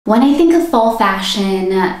When I think of fall fashion,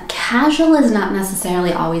 casual is not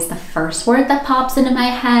necessarily always the first word that pops into my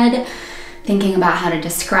head, thinking about how to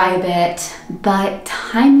describe it, but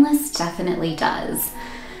timeless definitely does.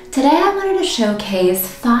 Today I wanted to showcase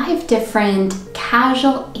 5 different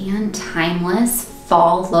casual and timeless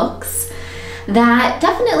fall looks that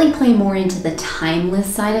definitely play more into the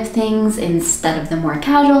timeless side of things instead of the more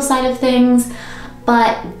casual side of things,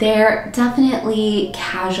 but they're definitely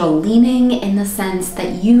casual leaning in the sense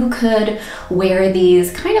that you could wear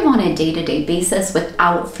these kind of on a day-to-day basis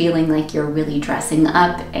without feeling like you're really dressing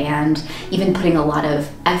up and even putting a lot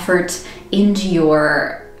of effort into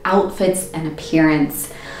your outfits and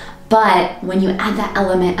appearance. But when you add that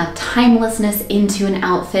element of timelessness into an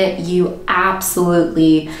outfit, you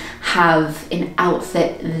absolutely have an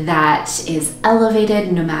outfit that is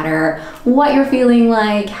elevated no matter what you're feeling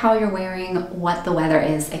like, how you're wearing, what the weather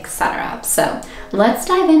is, etc. So let's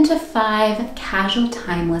dive into 5 casual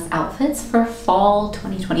timeless outfits for fall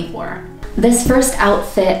 2024. This first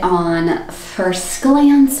outfit on first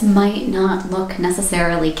glance might not look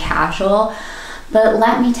necessarily casual, but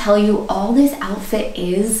let me tell you, all this outfit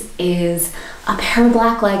is a pair of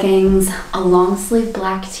black leggings, a long sleeve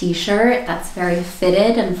black t-shirt that's very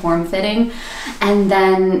fitted and form-fitting, and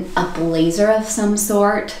then a blazer of some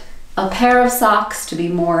sort, a pair of socks to be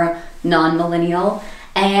more non-millennial,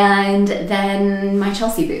 and then my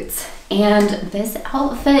Chelsea boots. And this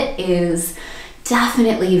outfit is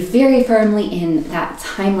definitely very firmly in that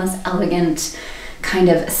timeless, elegant kind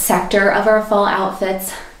of sector of our fall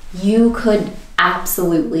outfits. You could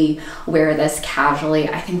absolutely wear this casually.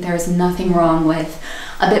 I think there's nothing wrong with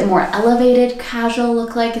a bit more elevated casual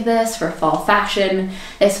look like this for fall fashion.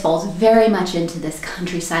 This falls very much into this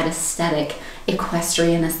countryside aesthetic,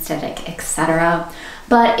 equestrian aesthetic, etc.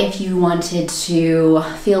 But if you wanted to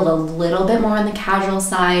feel a little bit more on the casual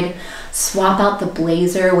side, swap out the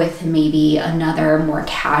blazer with maybe another more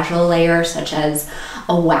casual layer, such as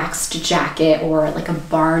a waxed jacket or like a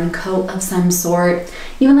barn coat of some sort.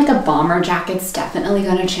 Even like a bomber jacket's definitely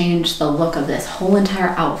going to change the look of this whole entire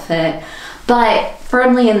outfit. But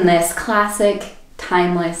firmly in this classic,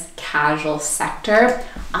 timeless, casual sector,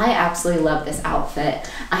 I absolutely love this outfit.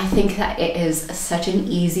 I think that it is such an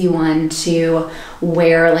easy one to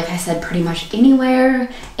wear, like I said, pretty much anywhere,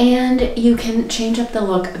 and you can change up the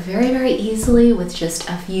look very, very easily with just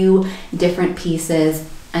a few different pieces.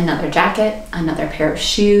 Another jacket, another pair of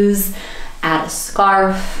shoes, add a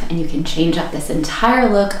scarf, and you can change up this entire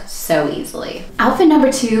look so easily. Outfit number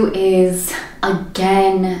 2 is,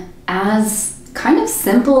 again, as kind of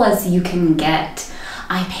simple as you can get.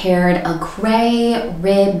 I paired a gray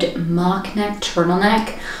ribbed mock neck turtleneck,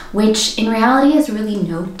 which in reality is really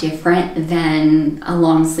no different than a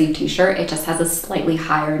long sleeve t-shirt. It just has a slightly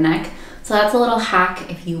higher neck. So that's a little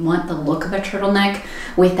hack if you want the look of a turtleneck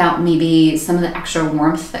without maybe some of the extra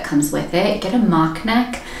warmth that comes with it. Get a mock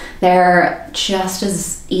neck. They're just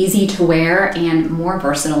as easy to wear and more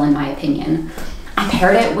versatile in my opinion. I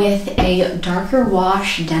paired it with a darker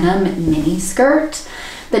wash denim mini skirt.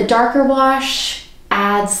 The darker wash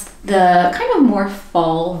adds the kind of more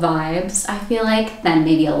fall vibes, I feel like, than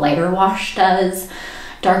maybe a lighter wash does.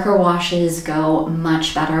 Darker washes go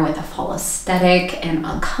much better with a fall aesthetic and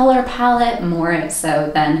a color palette, more so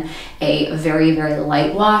than a very, very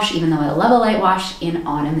light wash, even though I love a light wash in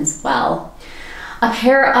autumn as well. A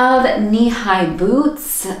pair of knee-high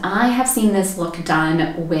boots. I have seen this look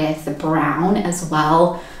done with brown as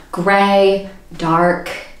well. Gray, dark,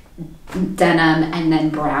 denim, and then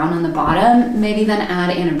brown on the bottom. Maybe then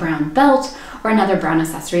add in a brown belt or another brown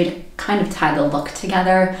accessory to kind of tie the look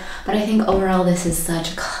together. But I think overall this is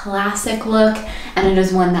such a classic look, and it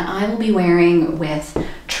is one that I will be wearing with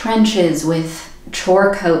trenches, with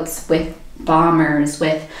chore coats, with bombers,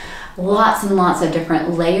 with lots and lots of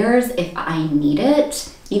different layers if I need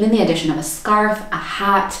it. Even the addition of a scarf, a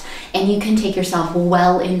hat, and you can take yourself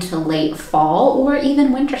well into late fall or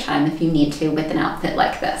even wintertime if you need to with an outfit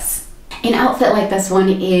like this. An outfit like this one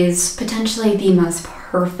is potentially the most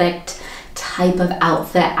perfect type of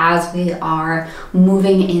outfit as we are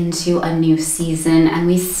moving into a new season and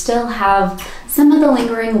we still have some of the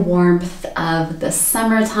lingering warmth of the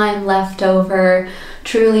summertime left over.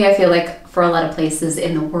 Truly, I feel like for a lot of places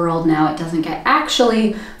in the world now, it doesn't get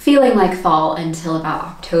actually feeling like fall until about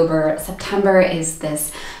October. September is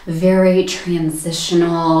this very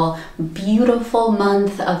transitional, beautiful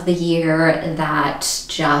month of the year that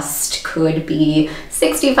just could be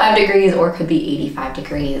 65 degrees or could be 85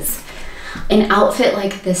 degrees. An outfit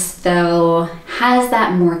like this, though, has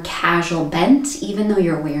that more casual bent, even though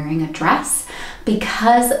you're wearing a dress,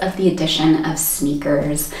 because of the addition of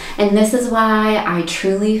sneakers. And this is why I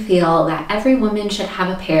truly feel that every woman should have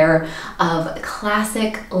a pair of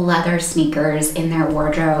classic leather sneakers in their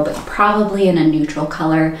wardrobe, probably in a neutral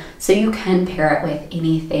color, so you can pair it with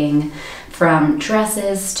anything from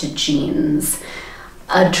dresses to jeans.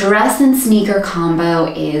 A dress and sneaker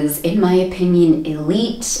combo is, in my opinion,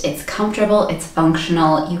 elite. It's comfortable, it's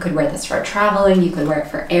functional. You could wear this for traveling, you could wear it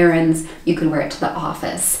for errands, you could wear it to the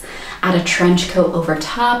office. Add a trench coat over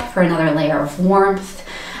top for another layer of warmth.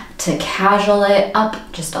 To casual it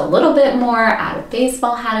up just a little bit more, add a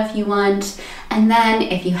baseball hat if you want. And then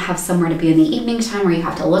if you have somewhere to be in the evening time where you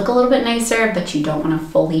have to look a little bit nicer, but you don't want to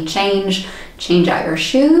fully change out your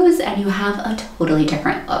shoes and you have a totally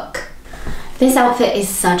different look. This outfit is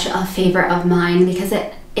such a favorite of mine because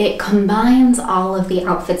it combines all of the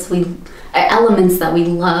elements that we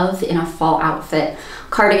love in a fall outfit.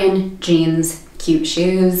 Cardigan, jeans, cute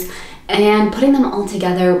shoes, and putting them all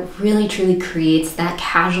together really truly creates that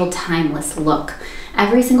casual, timeless look.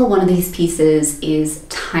 Every single one of these pieces is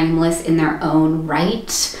timeless in their own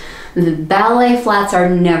right. The ballet flats are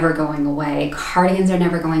never going away, cardigans are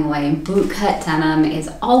never going away, and bootcut denim is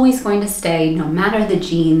always going to stay no matter the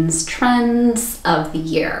jeans trends of the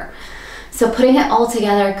year. So putting it all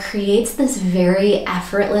together creates this very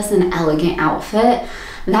effortless and elegant outfit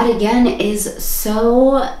that again is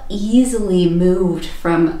so easily moved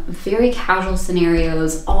from very casual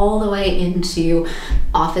scenarios all the way into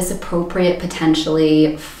office appropriate,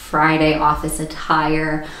 potentially Friday office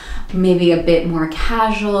attire, maybe a bit more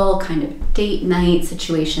casual, kind of date night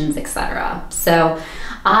situations, etc. So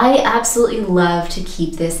I absolutely love to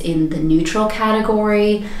keep this in the neutral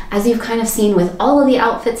category. As you've kind of seen with all of the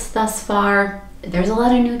outfits thus far, there's a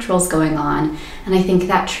lot of neutrals going on, and I think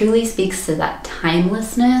that truly speaks to that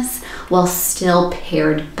timelessness while still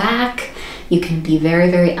pared back. You can be very,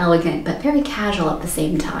 very elegant, but very casual at the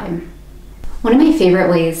same time. One of my favorite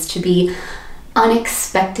ways to be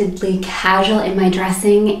unexpectedly casual in my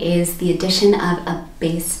dressing is the addition of a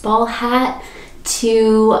baseball hat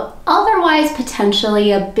to otherwise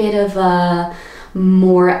potentially a bit of a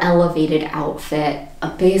more elevated outfit. A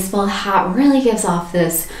baseball hat really gives off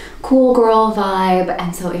this cool girl vibe,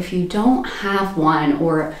 and so if you don't have one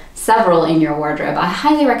or several in your wardrobe, I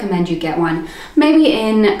highly recommend you get one, maybe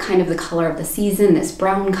in kind of the color of the season, this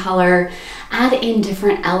brown color. Add in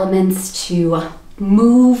different elements to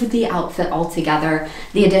move the outfit all together.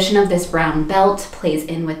 The addition of this brown belt plays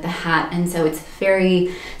in with the hat, and so it's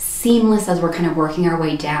very seamless as we're kind of working our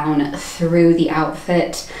way down through the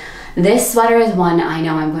outfit. This sweater is one I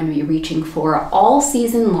know I'm going to be reaching for all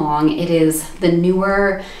season long. It is the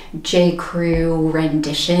newer J. Crew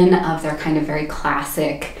rendition of their kind of very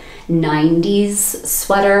classic 90s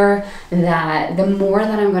sweater, that the more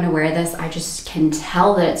that I'm going to wear this, I just can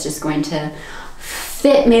tell that it's just going to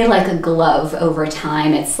fit me like a glove over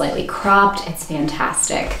time. It's slightly cropped, it's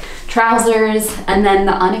fantastic. Trousers, and then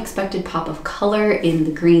the unexpected pop of color in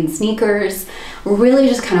the green sneakers really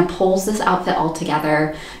just kind of pulls this outfit all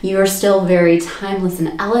together. You're still very timeless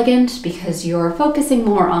and elegant because you're focusing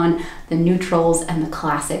more on the neutrals and the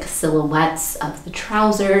classic silhouettes of the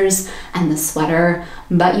trousers and the sweater,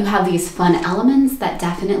 but you have these fun elements that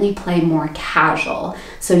definitely play more casual.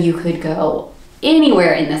 So you could go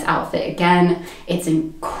anywhere in this outfit. Again, it's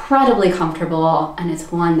incredibly comfortable and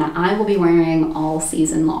it's one that I will be wearing all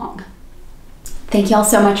season long. Thank you all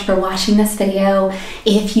so much for watching this video.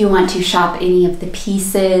 If you want to shop any of the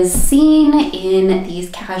pieces seen in these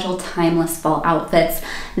casual timeless fall outfits,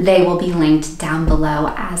 they will be linked down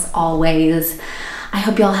below as always. I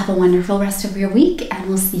hope you all have a wonderful rest of your week, and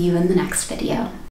we'll see you in the next video.